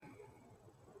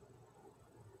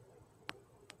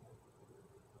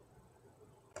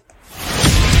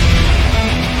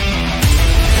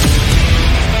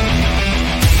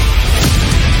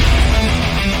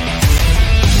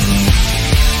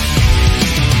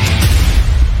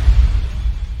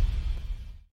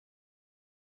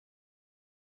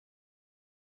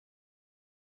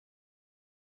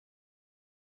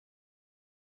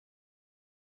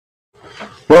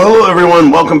Well, hello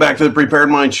everyone. Welcome back to the Prepared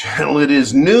Mind channel. It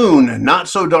is noon, not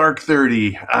so dark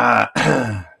 30.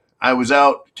 I was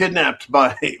out kidnapped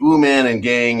by Ooman and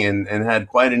gang and had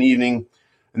quite an evening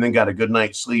and then got a good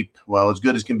night's sleep. Well, as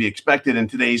good as can be expected in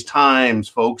today's times,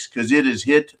 folks, because it has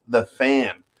hit the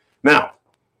fan. Now,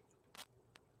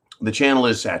 the channel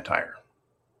is satire.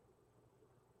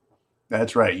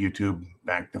 That's right, YouTube,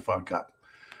 back the fuck up.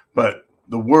 But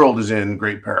the world is in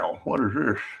great peril. What is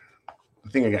this? I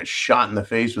think I got shot in the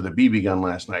face with a BB gun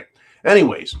last night.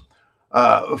 Anyways,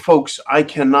 folks, I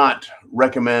cannot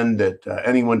recommend that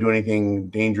anyone do anything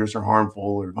dangerous or harmful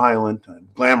or violent,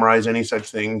 glamorize any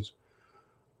such things.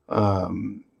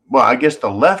 Well, I guess the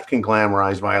left can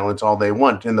glamorize violence all they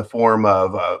want in the form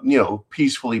of,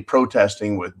 peacefully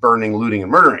protesting with burning, looting,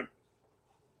 and murdering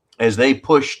as they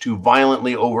push to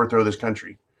violently overthrow this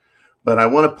country. But I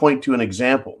want to point to an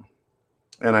example,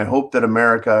 and I hope that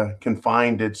America can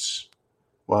find its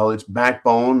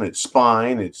backbone, its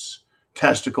spine, its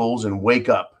testicles, and wake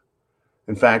up.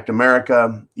 In fact,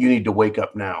 America, you need to wake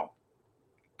up now.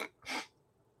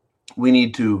 We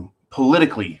need to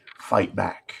politically fight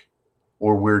back,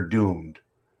 or we're doomed.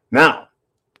 Now,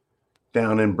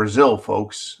 down in Brazil,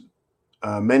 folks,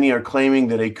 many are claiming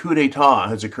that a coup d'etat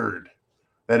has occurred.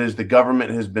 That is, the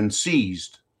government has been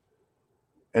seized,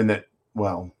 and that,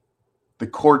 the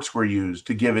courts were used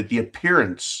to give it the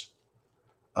appearance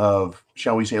of,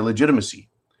 shall we say, legitimacy.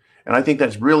 And I think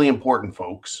that's really important,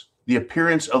 folks. The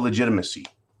appearance of legitimacy.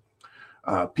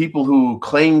 People who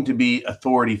claim to be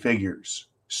authority figures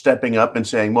stepping up and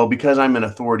saying, well, because I'm an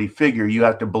authority figure, you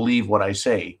have to believe what I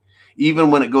say,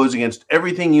 even when it goes against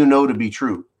everything you know to be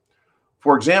true.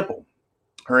 For example,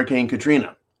 Hurricane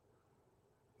Katrina.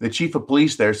 The chief of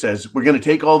police there says, we're going to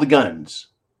take all the guns.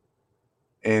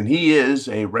 And he is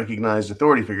a recognized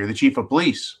authority figure, the chief of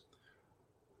police.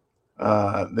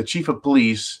 The chief of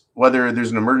police, whether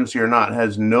there's an emergency or not,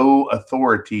 has no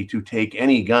authority to take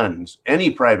any guns, any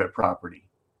private property,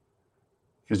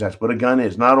 because that's what a gun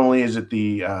is. Not only is it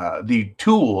the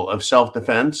tool of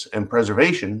self-defense and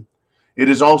preservation, it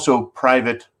is also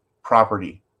private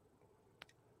property.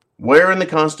 Where in the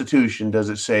Constitution does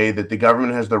it say that the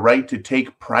government has the right to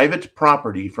take private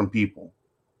property from people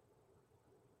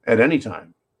at any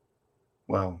time?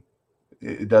 Well,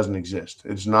 it doesn't exist.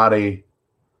 It's not a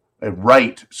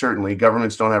right. Certainly,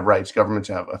 governments don't have rights. Governments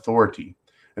have authority,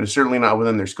 and it's certainly not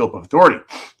within their scope of authority.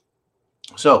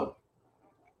 So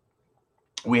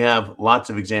we have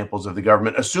lots of examples of the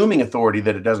government assuming authority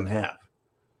that it doesn't have,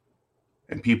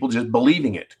 and people just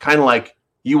believing it. Kind of like,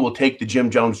 you will take the Jim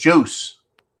Jones juice.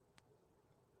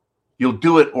 You'll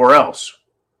do it or else,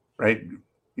 right?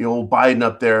 Old Biden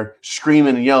up there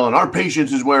screaming and yelling, our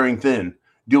patience is wearing thin,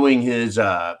 doing his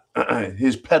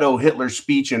pedo Hitler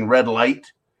speech in red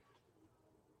light.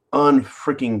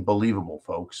 Unfreaking believable,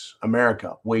 folks.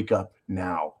 America, wake up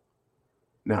now.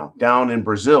 Now, down in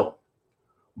Brazil,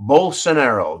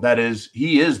 Bolsonaro, that is,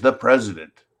 he is the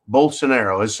president.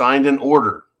 Bolsonaro has signed an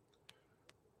order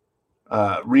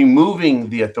removing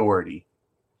the authority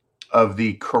of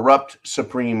the corrupt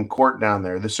Supreme Court down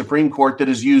there. The Supreme Court that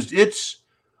has used its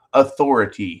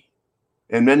authority,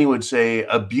 and many would say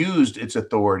abused its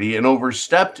authority and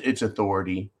overstepped its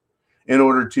authority in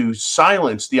order to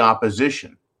silence the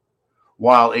opposition,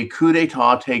 while a coup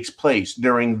d'etat takes place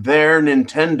during their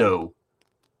Nintendo,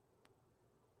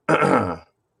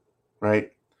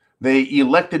 right? They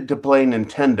elected to play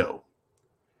Nintendo,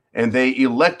 and they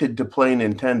elected to play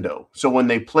Nintendo. So when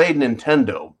they played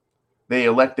Nintendo, they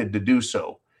elected to do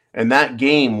so. And that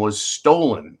game was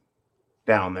stolen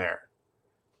down there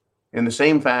in the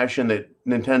same fashion that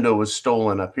Nintendo was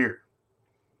stolen up here.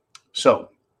 So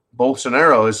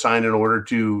Bolsonaro has signed an order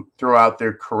to throw out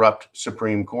their corrupt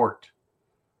Supreme Court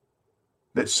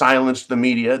that silenced the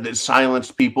media, that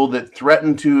silenced people, that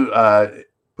threatened to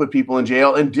put people in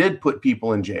jail and did put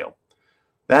people in jail.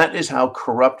 That is how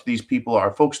corrupt these people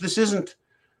are. Folks, this isn't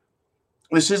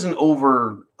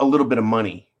over a little bit of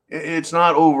money. It's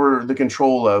not over the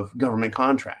control of government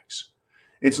contracts.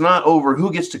 It's not over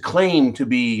who gets to claim to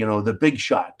be, the big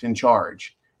shot in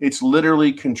charge. It's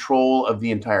literally control of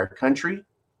the entire country,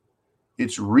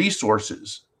 its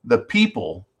resources, the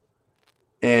people,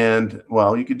 and,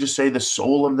 you could just say the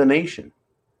soul of the nation.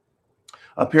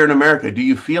 Up here in America, do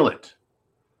you feel it?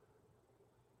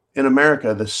 In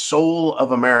America, the soul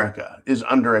of America is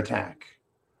under attack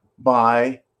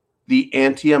by the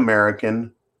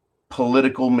anti-American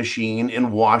political machine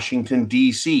in Washington,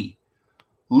 D.C.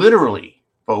 Literally,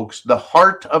 folks, the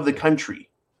heart of the country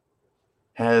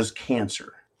has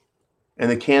cancer.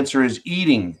 And the cancer is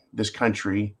eating this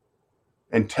country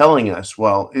and telling us,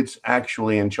 it's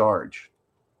actually in charge.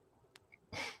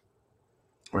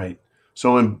 right?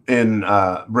 So in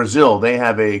Brazil, they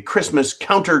have a Christmas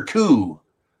counter coup.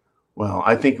 Well,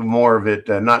 I think more of it,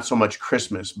 not so much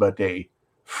Christmas, but a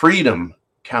freedom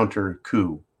counter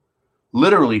coup.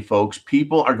 Literally, folks,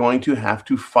 people are going to have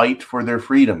to fight for their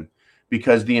freedom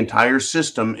because the entire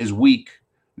system is weak,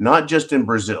 not just in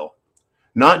Brazil,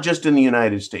 not just in the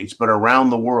United States, but around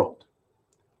the world.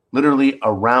 Literally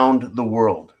around the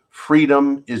world.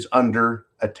 Freedom is under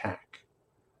attack.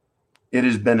 It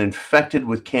has been infected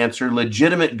with cancer.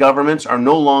 Legitimate governments are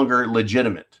no longer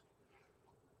legitimate.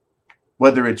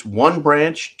 Whether it's one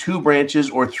branch, two branches,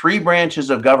 or three branches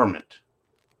of government,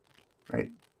 right?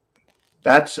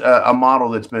 That's a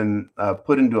model that's been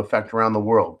put into effect around the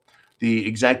world. The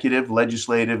executive,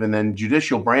 legislative, and then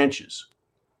judicial branches,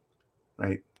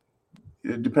 right?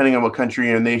 Depending on what country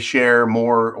you're in, they share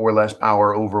more or less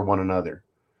power over one another.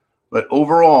 But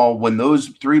overall, when those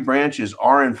three branches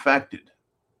are infected,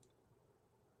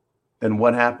 then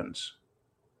what happens?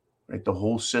 Right? The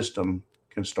whole system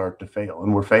can start to fail,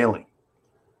 and we're failing.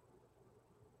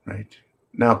 Right?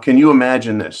 Now, can you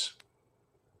imagine this?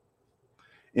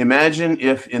 Imagine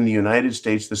if in the United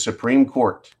States, the Supreme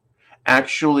Court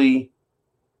actually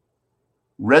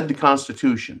read the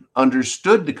Constitution,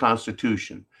 understood the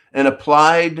Constitution, and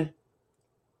applied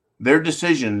their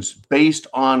decisions based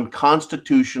on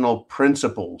constitutional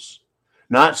principles,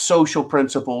 not social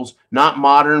principles, not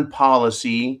modern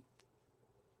policy,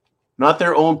 not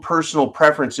their own personal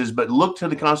preferences, but looked to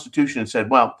the Constitution and said,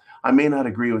 well, I may not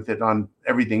agree with it on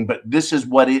everything, but this is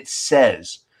what it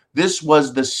says. This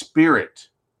was the spirit.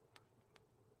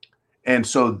 And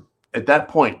so at that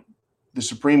point, the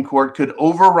Supreme Court could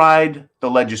override the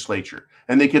legislature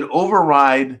and they could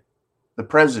override the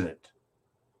president.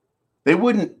 They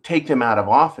wouldn't take them out of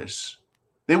office.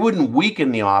 They wouldn't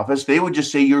weaken the office. They would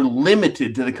just say you're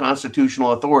limited to the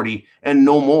constitutional authority and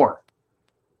no more.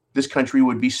 This country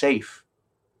would be safe.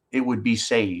 It would be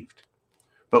saved.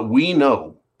 But we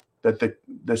know that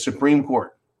the Supreme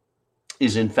Court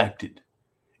is infected.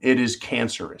 It is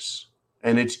cancerous.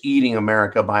 And it's eating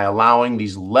America by allowing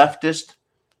these leftist,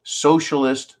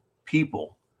 socialist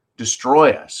people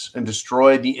destroy us and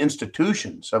destroy the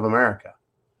institutions of America.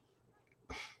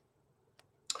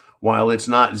 While it's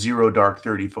not zero dark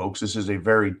 30, folks, this is a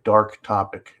very dark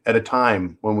topic at a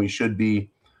time when we should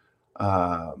be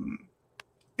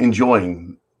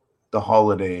enjoying the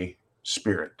holiday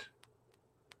spirit.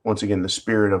 Once again, the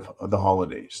spirit of the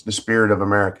holidays, the spirit of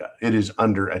America. It is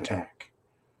under attack.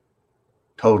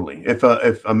 Totally.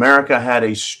 If America had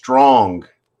a strong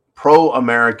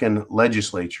pro-American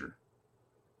legislature,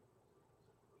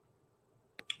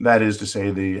 that is to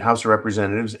say the House of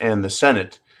Representatives and the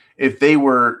Senate, if they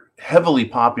were heavily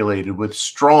populated with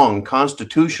strong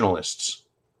constitutionalists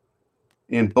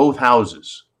in both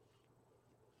houses,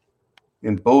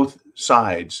 in both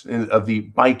sides of the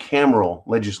bicameral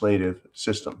legislative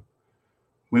system,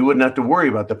 we wouldn't have to worry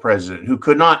about the president who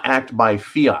could not act by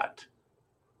fiat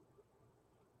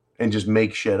and just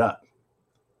make shit up.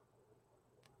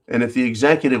 And if the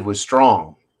executive was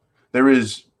strong, there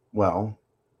is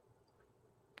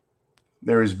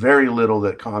very little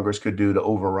that Congress could do to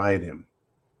override him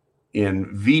in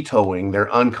vetoing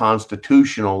their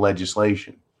unconstitutional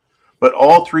legislation. But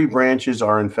all three branches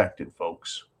are infected,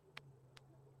 folks.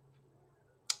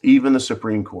 Even the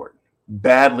Supreme Court,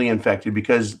 badly infected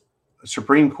because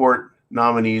Supreme Court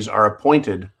nominees are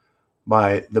appointed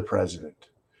by the president.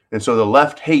 And so the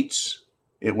left hates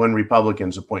it when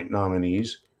Republicans appoint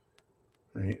nominees,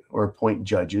 right, or appoint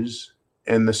judges.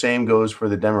 And the same goes for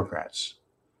the Democrats.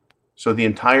 So the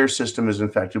entire system is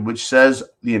infected, which says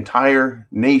the entire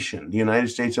nation, the United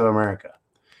States of America,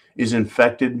 is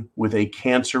infected with a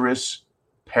cancerous,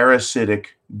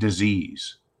 parasitic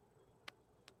disease.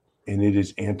 And it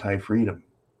is anti-freedom.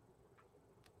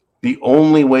 The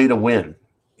only way to win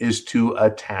is to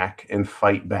attack and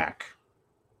fight back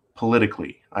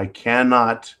politically. I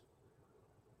cannot,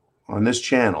 on this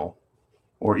channel,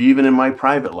 or even in my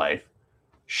private life,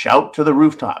 shout to the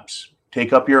rooftops,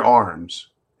 take up your arms,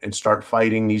 and start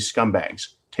fighting these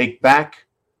scumbags. Take back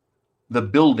the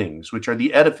buildings, which are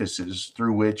the edifices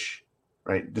through which,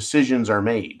 right, decisions are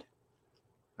made.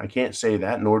 I can't say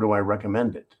that, nor do I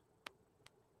recommend it.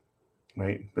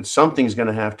 Right? But something's going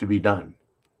to have to be done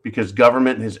because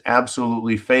government has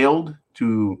absolutely failed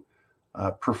to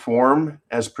perform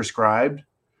as prescribed,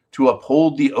 to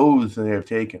uphold the oaths they have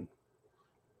taken.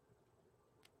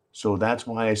 So that's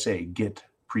why I say get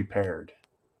prepared.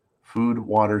 Food,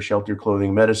 water, shelter,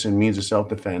 clothing, medicine, means of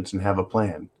self-defense, and have a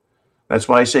plan. That's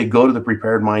why I say go to the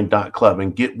preparedmind.club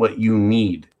and get what you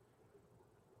need.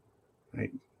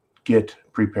 Right? get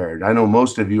prepared. I know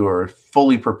most of you are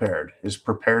fully prepared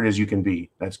as you can be.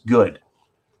 That's good.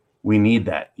 We need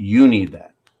that. You need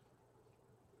that.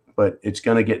 But it's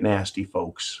going to get nasty,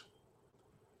 folks.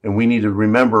 And we need to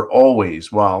remember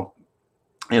always, while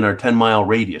in our 10-mile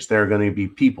radius, there are going to be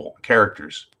people,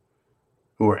 characters,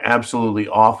 who are absolutely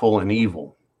awful and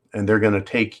evil. And they're going to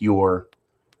take your,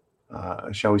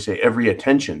 shall we say, every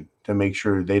attention to make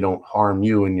sure they don't harm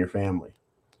you and your family.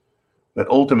 But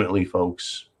ultimately,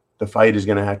 folks, the fight is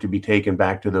going to have to be taken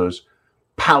back to those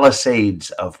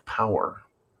palisades of power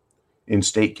in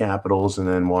state capitals and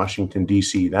then Washington,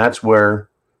 D.C. That's where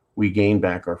we gain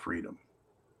back our freedom,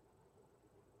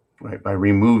 right? By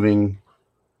removing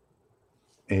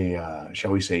a,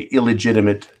 shall we say,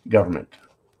 illegitimate government,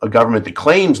 a government that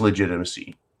claims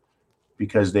legitimacy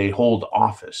because they hold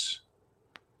office.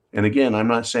 And again, I'm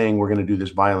not saying we're going to do this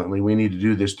violently. We need to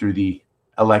do this through the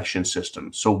election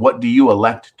system. So what do you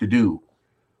elect to do?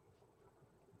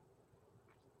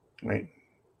 Right?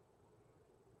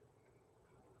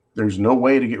 There's no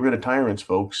way to get rid of tyrants,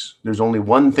 folks. There's only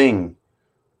one thing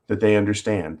that they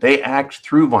understand. They act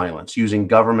through violence, using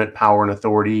government power and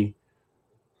authority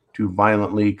to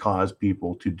violently cause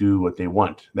people to do what they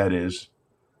want. That is,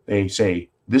 they say,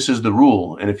 this is the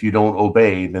rule, and if you don't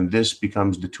obey, then this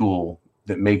becomes the tool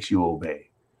that makes you obey,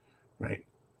 right?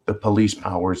 The police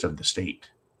powers of the state.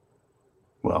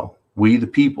 Well, we, the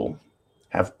people,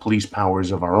 have police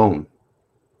powers of our own.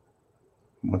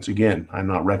 Once again, I'm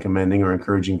not recommending or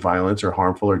encouraging violence or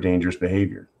harmful or dangerous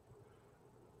behavior.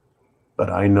 But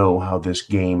I know how this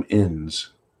game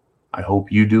ends. I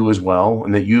hope you do as well,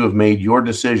 and that you have made your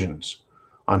decisions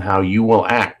on how you will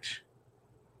act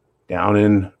down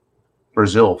in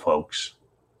Brazil, folks.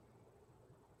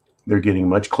 They're getting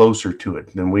much closer to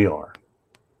it than we are.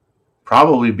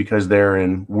 Probably because they're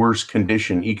in worse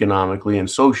condition economically and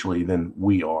socially than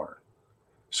we are.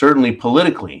 Certainly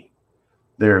politically,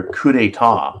 their coup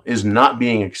d'etat is not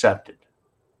being accepted.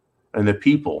 And the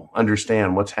people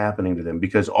understand what's happening to them,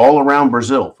 because all around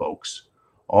Brazil, folks,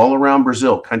 all around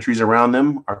Brazil, countries around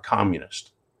them are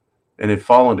communist and have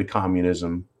fallen to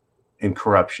communism and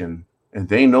corruption. And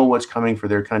they know what's coming for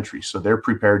their country. So they're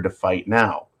prepared to fight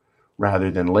now rather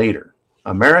than later.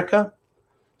 America,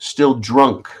 still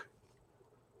drunk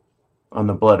on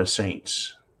the blood of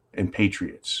saints and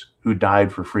patriots who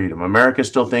died for freedom. America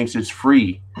still thinks it's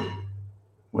free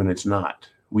when it's not.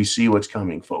 We see what's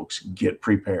coming, folks. Get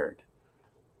prepared.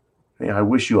 Hey, I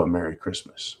wish you a Merry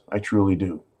Christmas. I truly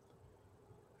do.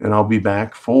 And I'll be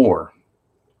back for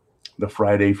the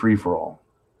Friday free-for-all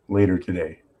later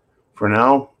today. For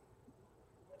now,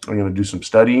 I'm going to do some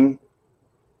studying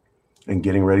and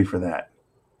getting ready for that.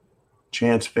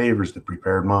 Chance favors the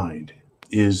prepared mind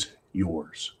is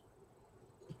yours.